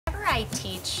I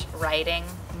teach writing,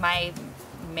 my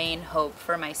main hope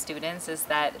for my students is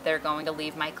that they're going to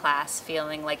leave my class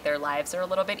feeling like their lives are a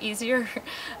little bit easier.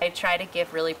 I try to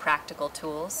give really practical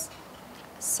tools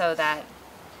so that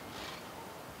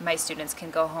my students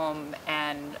can go home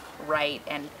and write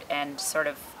and sort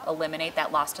of eliminate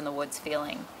that lost in the woods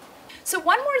feeling. So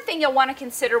one more thing you'll want to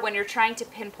consider when you're trying to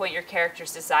pinpoint your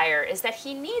character's desire is that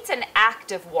he needs an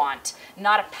active want,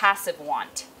 not a passive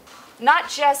want.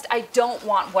 Not just, I don't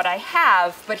want what I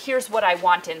have, but here's what I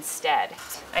want instead.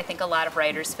 I think a lot of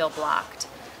writers feel blocked,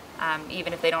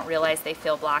 even if they don't realize they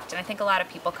feel blocked. And I think a lot of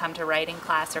people come to writing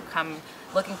class or come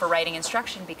looking for writing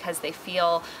instruction because they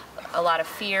feel a lot of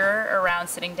fear around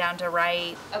sitting down to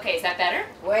write. Okay, is that better?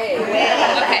 Way.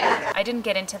 Okay. I didn't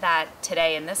get into that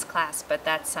today in this class, but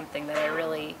that's something that I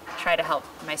really try to help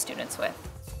my students with.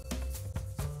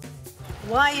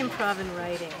 Why improv in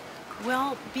writing?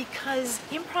 Well, because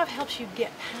improv helps you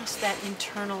get past that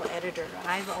internal editor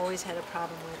I've always had a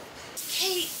problem with.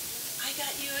 Kate, I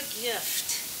got you a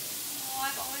gift. Oh,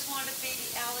 I've always wanted a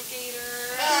baby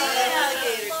alligator.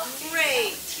 Alligator,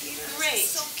 great.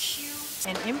 So cute.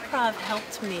 And improv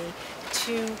helped me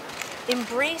to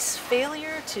embrace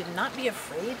failure, to not be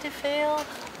afraid to fail.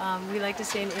 We like to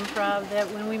say in improv that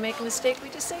when we make a mistake, we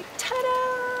just say, ta-da!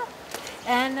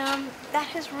 And that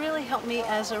has really helped me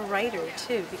as a writer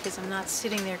too, because I'm not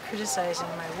sitting there criticizing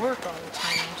my work all the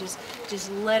time. I'm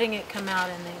just letting it come out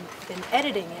and then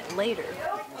editing it later.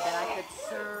 That I could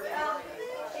serve.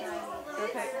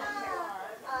 Okay.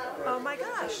 Oh my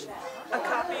gosh. A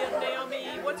copy of Naomi,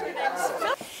 what's her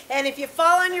name? And if you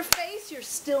fall on your face, you're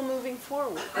still moving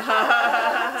forward.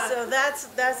 So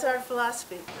that's our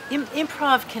philosophy.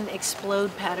 Improv can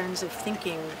explode patterns of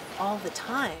thinking all the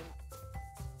time.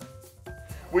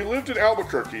 We lived in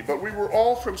Albuquerque, but we were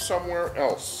all from somewhere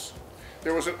else.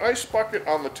 There was an ice bucket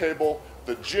on the table,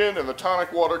 the gin and the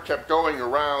tonic water kept going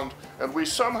around, and we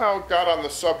somehow got on the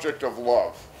subject of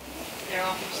love. They're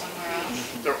all from somewhere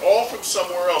else. They're all from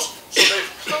somewhere else. So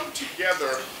they've come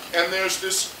together, and there's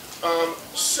this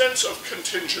sense of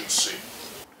contingency.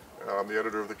 I'm the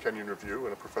editor of the Kenyon Review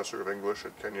and a professor of English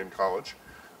at Kenyon College,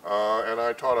 and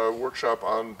I taught a workshop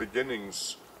on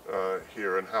beginnings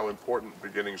here and how important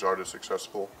beginnings are to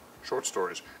successful short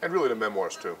stories, and really to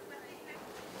memoirs too.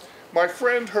 My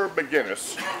friend Herb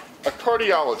McGinnis, a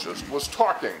cardiologist, was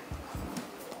talking.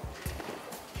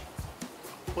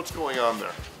 What's going on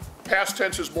there? Past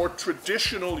tense is more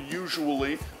traditional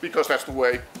usually because that's the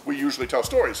way we usually tell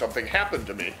stories. Something happened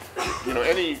to me. You know,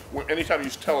 anytime you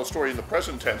tell a story in the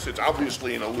present tense, it's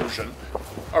obviously an illusion.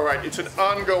 All right, it's an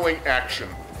ongoing action.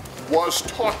 Was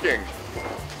talking.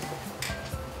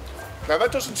 Now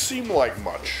that doesn't seem like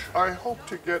much. I hope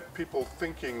to get people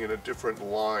thinking in a different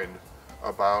line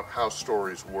about how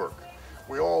stories work.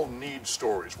 We all need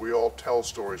stories, we all tell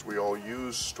stories, we all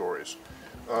use stories.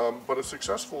 But a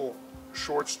successful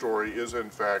short story is in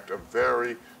fact a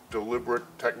very deliberate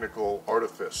technical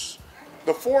artifice.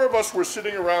 The four of us were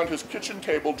sitting around his kitchen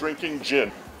table drinking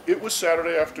gin. It was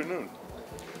Saturday afternoon.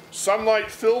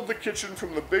 Sunlight filled the kitchen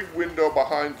from the big window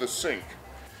behind the sink.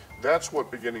 That's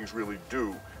what beginnings really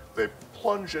do. They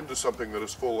plunge into something that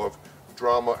is full of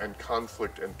drama and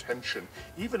conflict and tension.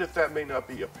 Even if that may not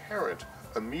be apparent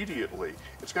immediately,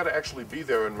 it's got to actually be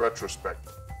there in retrospect.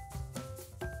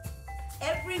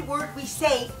 Every word we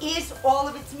say is all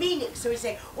of its meaning. So we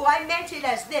say, well, I meant it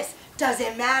as this.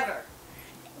 Doesn't matter.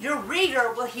 Your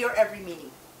reader will hear every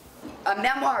meaning. A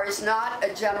memoir is not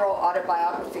a general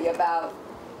autobiography about,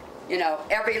 you know,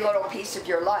 every little piece of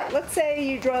your life. Let's say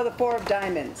you draw the Four of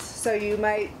Diamonds. So you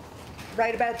might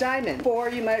write about diamond. Or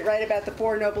you might write about the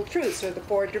Four Noble Truths or the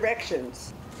Four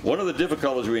Directions. One of the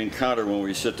difficulties we encounter when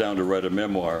we sit down to write a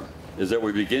memoir is that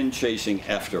we begin chasing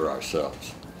after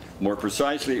ourselves. More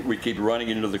precisely, we keep running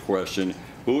into the question,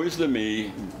 who is the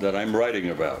me that I'm writing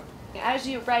about? As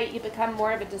you write, you become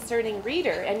more of a discerning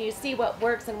reader, and you see what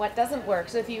works and what doesn't work.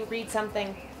 So if you read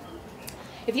something,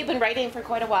 if you've been writing for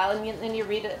quite a while and you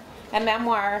read a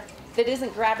memoir that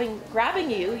isn't grabbing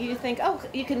you, you think, oh,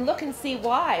 you can look and see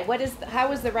why.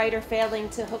 How is the writer failing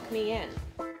to hook me in?